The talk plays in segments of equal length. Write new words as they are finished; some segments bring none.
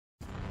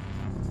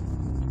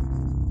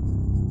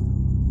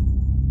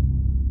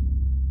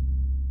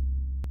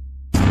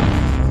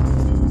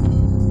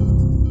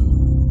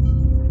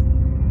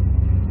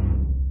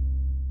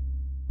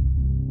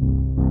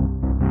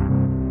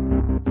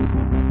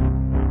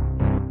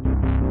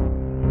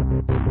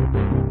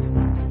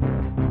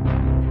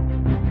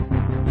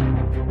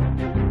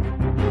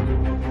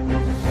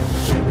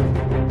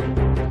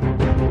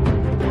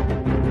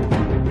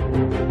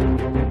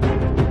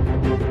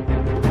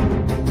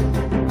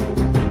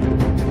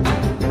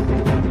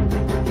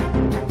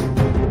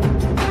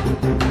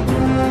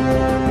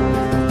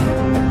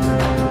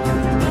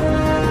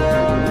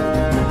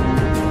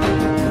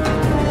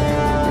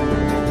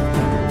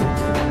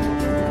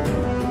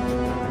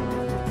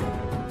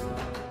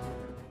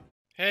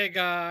Hey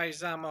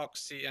guys, I'm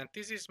Oxy and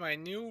this is my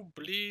new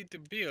bleed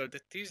build.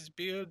 This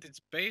build is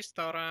based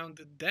around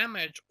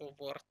damage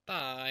over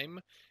time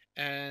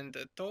and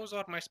those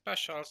are my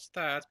special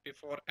stats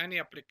before any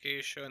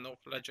application of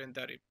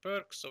legendary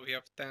perks. So we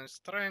have 10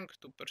 strength,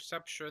 2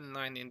 perception,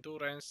 9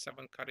 endurance,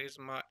 7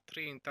 charisma,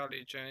 3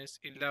 intelligence,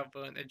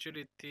 11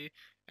 agility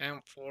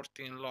and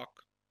 14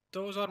 luck.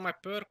 Those are my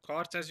perk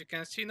cards. As you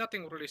can see,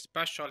 nothing really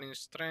special in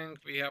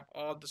strength. We have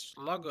all the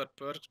slugger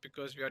perks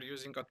because we are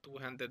using a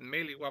two-handed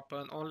melee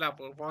weapon on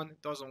level 1.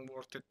 It doesn't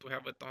worth it to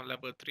have it on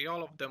level 3.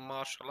 All of them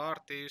martial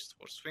artist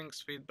for swing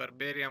speed,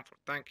 barbarian for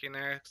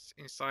tankiness,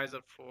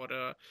 incisor for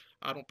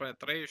armor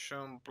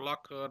penetration,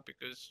 blocker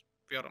because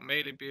we are a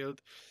melee build,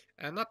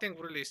 and nothing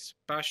really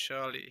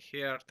special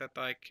here that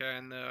I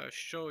can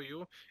show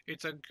you.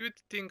 It's a good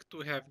thing to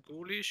have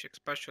Ghoulish,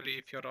 especially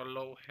if you're a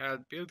low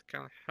health build,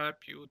 can help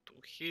you to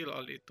heal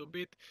a little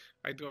bit.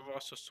 I do have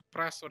also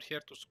Suppressor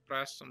here to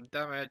suppress some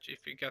damage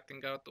if you're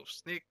getting out of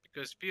Sneak,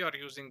 because we are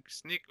using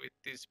Sneak with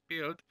this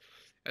build.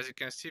 As you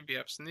can see, we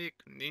have Sneak,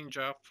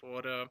 Ninja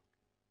for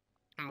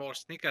more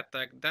sneak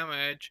attack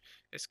damage,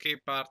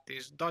 escape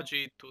artist,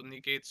 dodgy to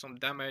negate some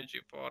damage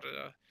if our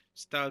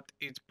stealth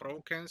is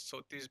broken.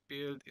 So this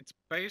build it's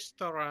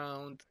based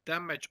around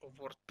damage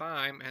over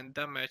time and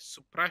damage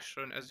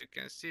suppression, as you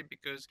can see,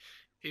 because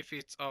if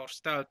it's our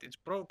stealth is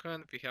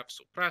broken, we have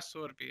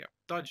suppressor, we have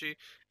dodgy,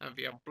 and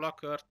we have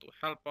blocker to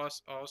help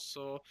us.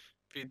 Also,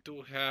 we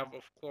do have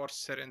of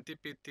course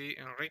serendipity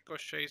and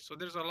ricochet, so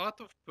there's a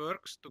lot of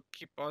perks to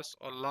keep us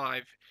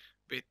alive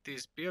with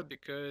this build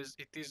because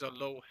it is a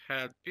low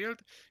health build.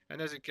 And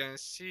as you can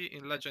see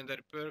in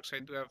legendary perks,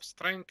 I do have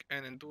strength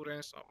and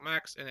endurance of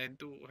max, and I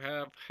do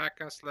have hack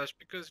and slash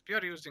because we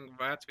are using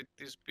VATS with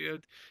this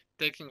build.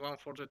 Taking one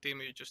for the team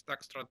is just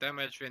extra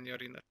damage when you're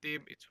in a team.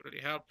 It's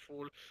really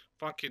helpful.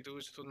 Funky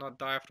dudes do not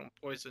die from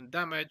poison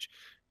damage.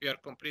 We are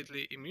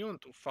completely immune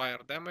to fire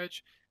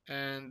damage,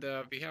 and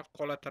we have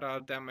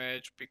collateral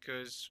damage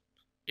because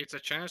it's a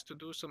chance to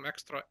do some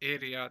extra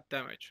area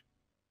damage.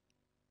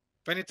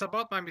 When it's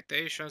about my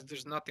mutations,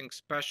 there's nothing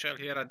special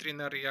here.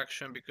 Adrenal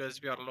reaction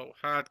because we are low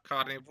health,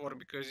 carnivore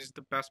because it's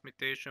the best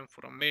mutation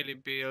for a melee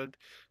build,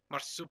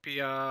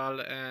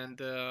 marsupial,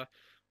 and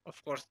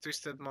of course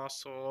twisted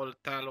muscle,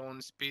 talon,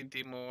 speed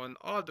demon,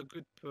 all the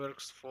good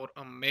perks for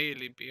a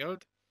melee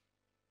build.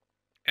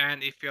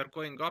 And if you are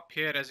going up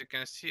here, as you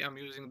can see, I'm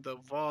using the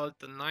Vault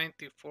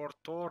 94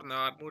 Torn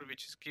armor,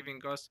 which is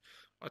giving us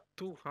a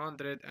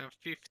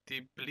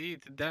 250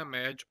 bleed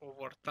damage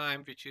over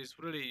time, which is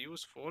really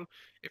useful.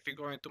 If we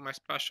go into my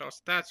special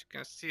stats, you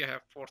can see I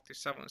have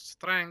 47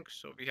 strength,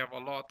 so we have a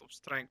lot of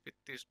strength with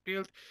this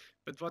build.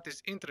 But what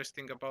is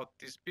interesting about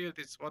this build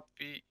is what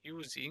we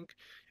using,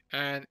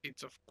 and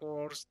it's of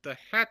course the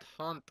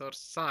Headhunter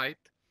sight,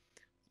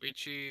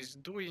 which is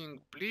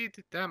doing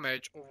bleed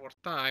damage over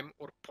time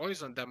or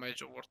poison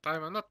damage over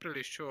time. I'm not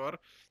really sure.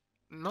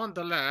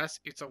 Nonetheless,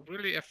 it's a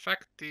really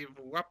effective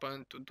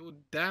weapon to do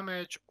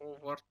damage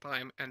over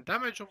time. And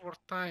damage over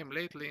time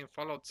lately in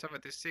Fallout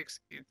 76,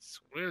 it's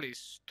really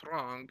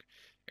strong,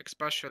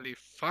 especially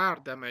fire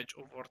damage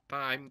over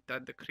time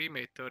that the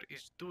Cremator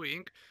is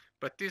doing.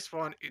 But this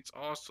one, it's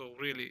also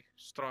really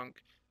strong.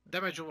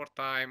 Damage over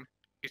time,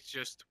 it's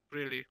just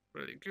really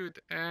good,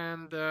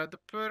 and the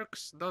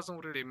perks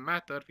doesn't really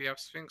matter. We have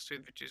swing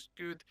speed, which is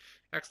good,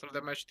 extra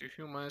damage to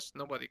humans,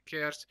 nobody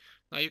cares.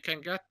 Now you can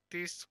get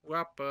this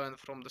weapon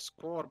from the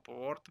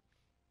scoreboard,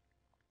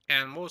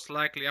 and most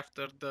likely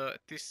after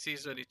this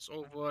season it's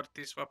over,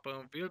 this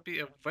weapon will be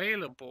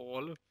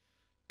available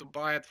to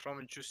buy it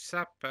from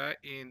Giuseppe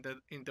in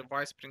the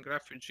White Spring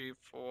Refugee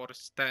for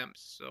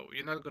stamps. So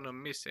you're not gonna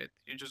miss it.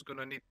 You're just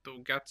gonna need to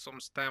get some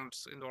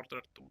stamps in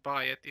order to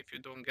buy it if you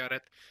don't get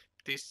it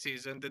this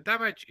season. The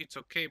damage it's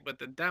okay, but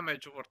the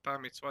damage over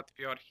time is what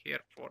we are here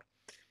for.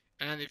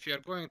 And if you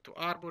are going to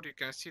armor, you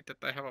can see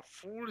that I have a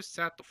full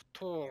set of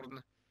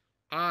Torn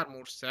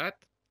armor set,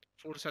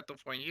 full set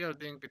of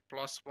unyielding with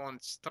 +1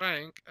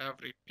 strength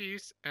every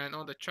piece, and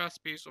on the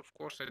chest piece of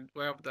course I do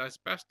have the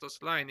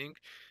asbestos lining,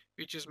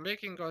 which is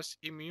making us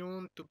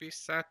immune to be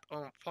set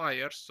on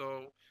fire,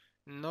 so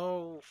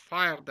no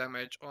fire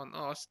damage on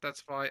us.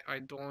 That's why I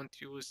don't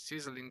use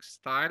sizzling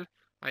style,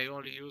 I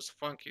only use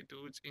funky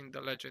dudes in the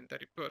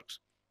legendary perks.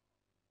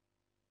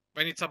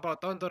 When it's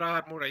about Under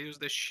Armour, I use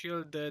the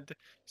shielded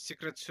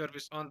Secret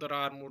Service Under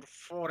Armour,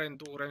 4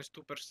 endurance,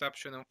 2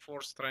 perception, and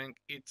 4 strength.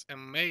 It's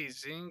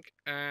amazing.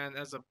 And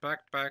as a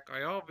backpack,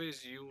 I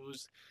always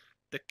use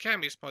the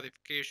chemist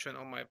modification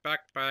on my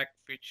backpack,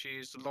 which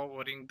is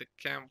lowering the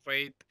chem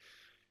weight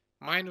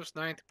minus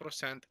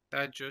 90%.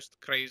 That's just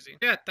crazy.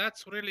 Yeah,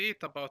 that's really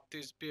it about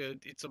this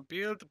build. It's a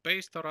build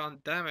based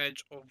around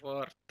damage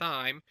over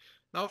time.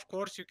 Now, of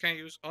course, you can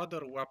use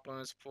other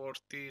weapons for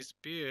this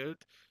build,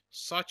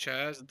 such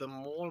as the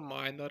Mole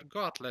Miner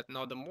Gauntlet.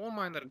 Now, the Mole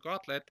Miner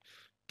Gauntlet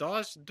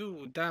does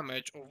do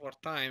damage over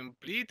time.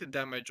 Bleed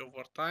damage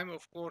over time,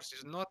 of course,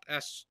 is not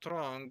as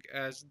strong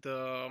as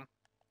the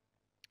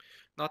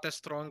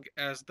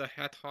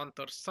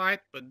Headhunter sight,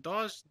 but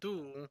does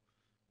do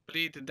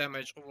bleed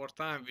damage over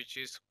time, which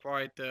is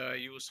quite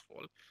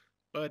useful.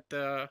 But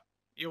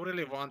you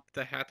really want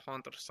the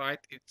Headhunter sight.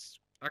 It's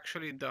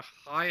actually the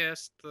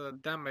highest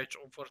damage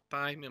over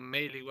time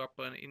melee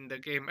weapon in the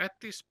game at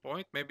this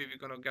point. Maybe we're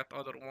gonna get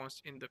other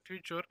ones in the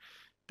future.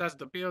 That's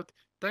the build.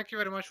 Thank you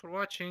very much for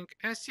watching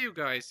and see you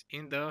guys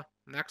in the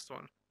next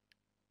one.